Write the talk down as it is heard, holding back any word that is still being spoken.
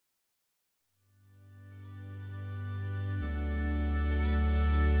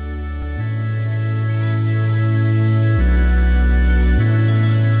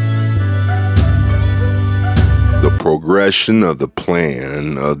progression of the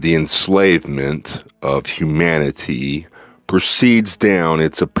plan of the enslavement of humanity proceeds down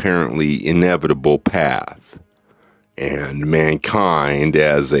its apparently inevitable path, and mankind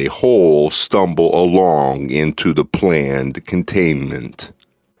as a whole stumble along into the planned containment.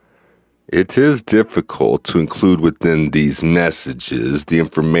 It is difficult to include within these messages the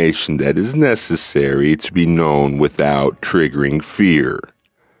information that is necessary to be known without triggering fear.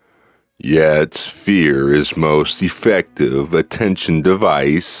 Yet, fear is most effective attention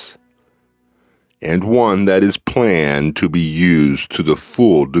device, and one that is planned to be used to the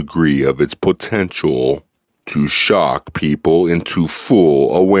full degree of its potential to shock people into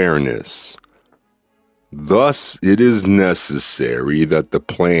full awareness. Thus, it is necessary that the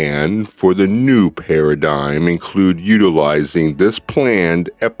plan for the new paradigm include utilizing this planned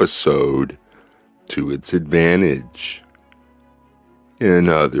episode to its advantage. In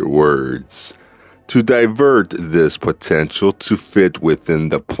other words, to divert this potential to fit within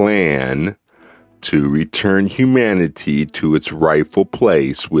the plan to return humanity to its rightful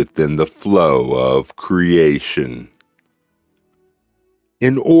place within the flow of creation.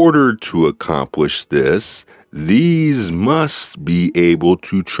 In order to accomplish this, these must be able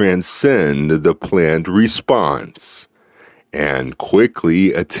to transcend the planned response and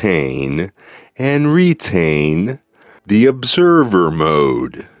quickly attain and retain the observer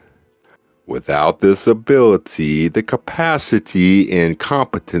mode. Without this ability, the capacity and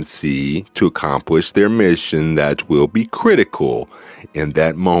competency to accomplish their mission that will be critical in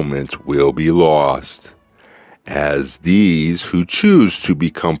that moment will be lost, as these who choose to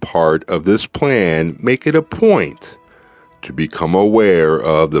become part of this plan make it a point to become aware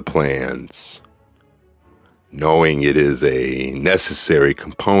of the plans, knowing it is a necessary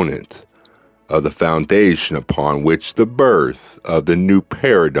component of the foundation upon which the birth of the new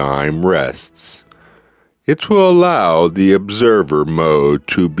paradigm rests. It will allow the observer mode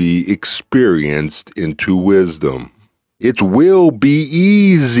to be experienced into wisdom. It will be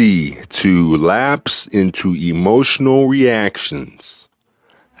easy to lapse into emotional reactions.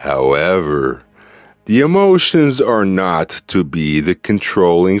 However, the emotions are not to be the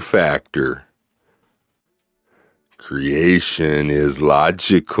controlling factor. Creation is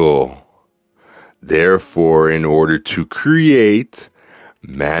logical. Therefore, in order to create,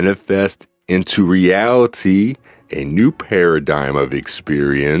 manifest into reality a new paradigm of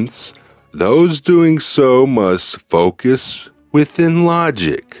experience, those doing so must focus within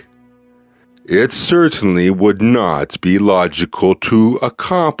logic. It certainly would not be logical to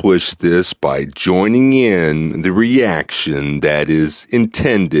accomplish this by joining in the reaction that is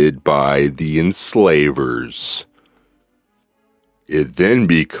intended by the enslavers. It then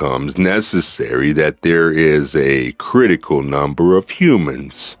becomes necessary that there is a critical number of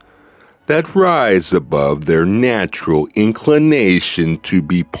humans that rise above their natural inclination to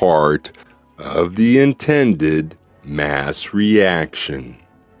be part of the intended mass reaction.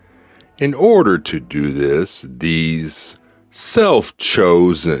 In order to do this, these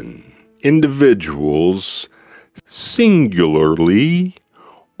self-chosen individuals, singularly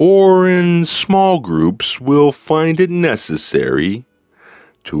or in small groups, will find it necessary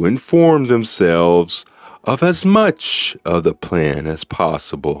to inform themselves of as much of the plan as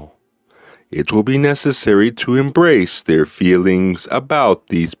possible. It will be necessary to embrace their feelings about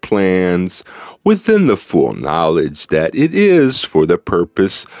these plans within the full knowledge that it is for the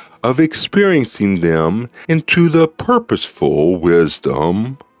purpose of experiencing them into the purposeful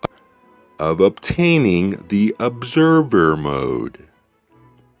wisdom of obtaining the observer mode.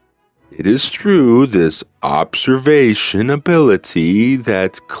 It is through this observation ability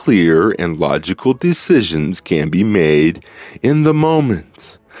that clear and logical decisions can be made in the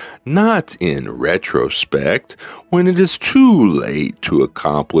moment, not in retrospect when it is too late to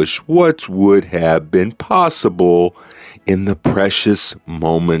accomplish what would have been possible in the precious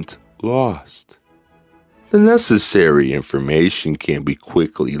moment lost. The necessary information can be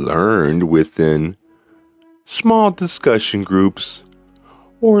quickly learned within small discussion groups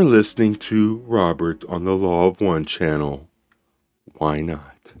or listening to Robert on the Law of One channel. Why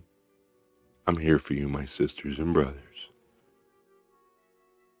not? I'm here for you, my sisters and brothers.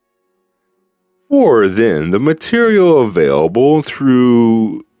 For then, the material available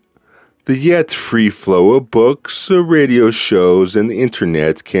through the yet free flow of books, radio shows, and the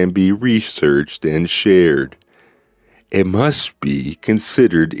internet can be researched and shared. It must be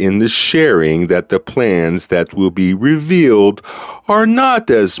considered in the sharing that the plans that will be revealed are not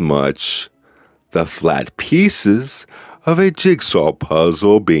as much the flat pieces of a jigsaw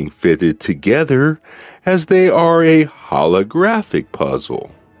puzzle being fitted together as they are a holographic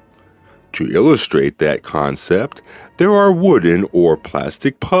puzzle. To illustrate that concept, there are wooden or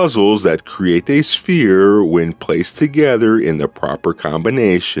plastic puzzles that create a sphere when placed together in the proper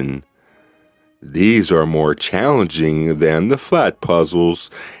combination. These are more challenging than the flat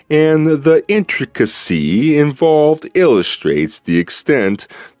puzzles, and the intricacy involved illustrates the extent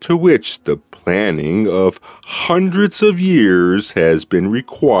to which the planning of hundreds of years has been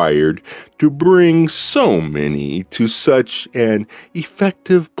required to bring so many to such an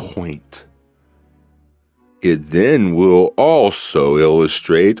effective point. It then will also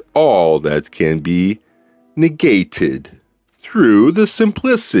illustrate all that can be negated through the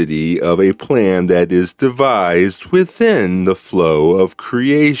simplicity of a plan that is devised within the flow of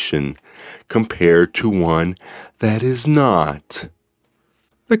creation compared to one that is not.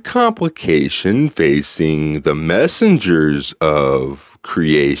 The complication facing the messengers of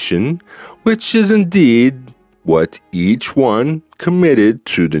creation, which is indeed what each one committed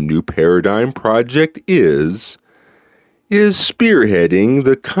to the New Paradigm Project is spearheading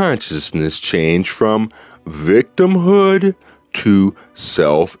the consciousness change from victimhood to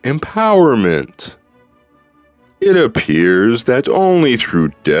self-empowerment. It appears that only through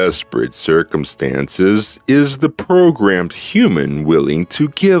desperate circumstances is the programmed human willing to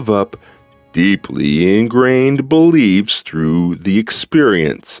give up deeply ingrained beliefs through the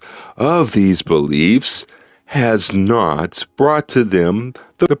experience of these beliefs has not brought to them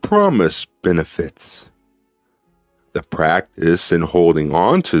the promised benefits. The practice in holding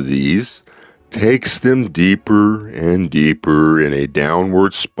on to these takes them deeper and deeper in a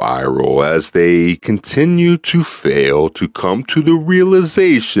downward spiral as they continue to fail to come to the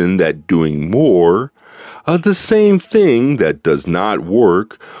realization that doing more of the same thing that does not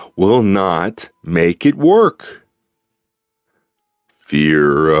work will not make it work.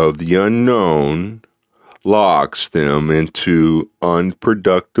 Fear of the unknown locks them into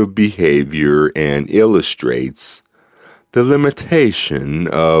unproductive behavior and illustrates the limitation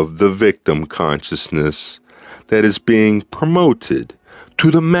of the victim consciousness that is being promoted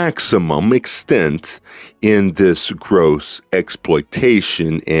to the maximum extent in this gross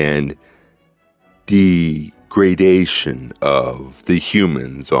exploitation and degradation of the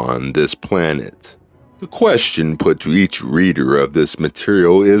humans on this planet. The question put to each reader of this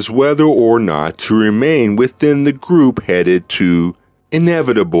material is whether or not to remain within the group headed to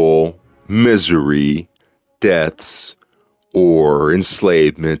inevitable misery, deaths, or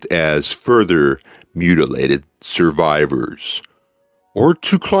enslavement as further mutilated survivors, or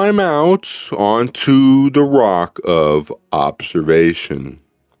to climb out onto the rock of observation.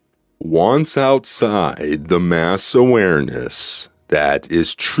 Once outside the mass awareness, that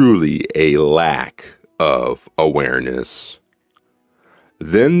is truly a lack of awareness.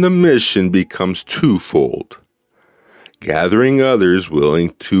 Then the mission becomes twofold: gathering others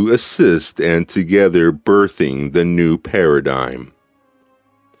willing to assist and together birthing the new paradigm.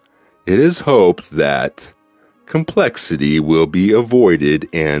 It is hoped that complexity will be avoided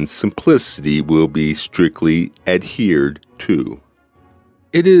and simplicity will be strictly adhered to.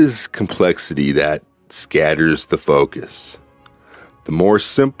 It is complexity that scatters the focus. The more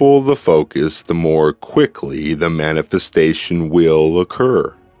simple the focus, the more quickly the manifestation will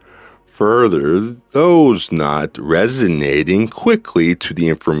occur. Further, those not resonating quickly to the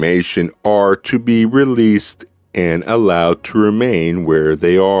information are to be released and allowed to remain where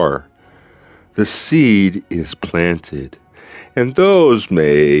they are. The seed is planted, and those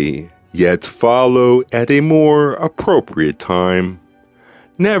may yet follow at a more appropriate time.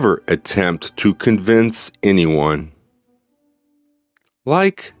 Never attempt to convince anyone.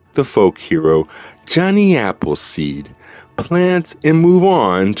 Like the folk hero Johnny Appleseed, plant and move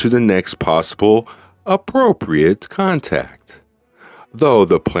on to the next possible appropriate contact. Though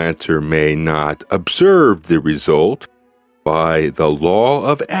the planter may not observe the result, by the law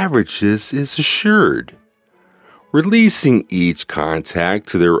of averages is assured, releasing each contact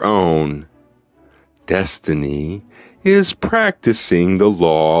to their own destiny is practicing the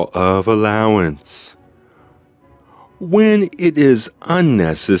law of allowance. When it is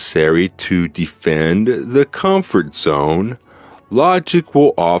unnecessary to defend the comfort zone, logic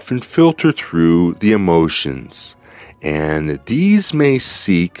will often filter through the emotions, and these may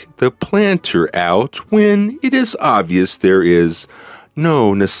seek the planter out when it is obvious there is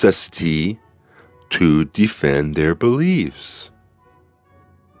no necessity to defend their beliefs.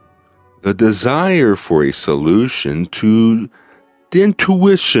 The desire for a solution to the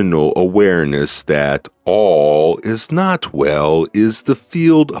intuitional awareness that all is not well is the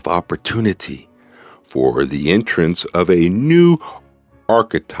field of opportunity for the entrance of a new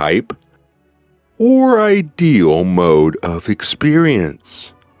archetype or ideal mode of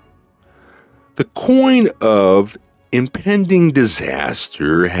experience. The coin of impending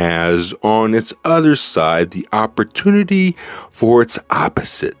disaster has on its other side the opportunity for its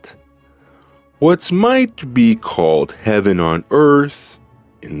opposite. What might be called heaven on earth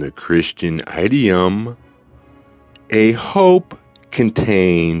in the Christian idiom, a hope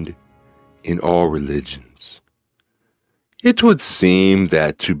contained in all religions. It would seem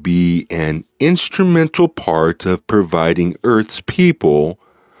that to be an instrumental part of providing Earth's people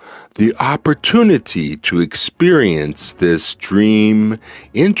the opportunity to experience this dream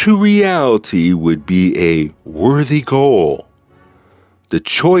into reality would be a worthy goal. The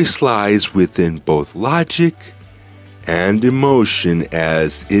choice lies within both logic and emotion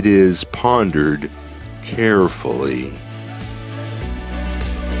as it is pondered carefully.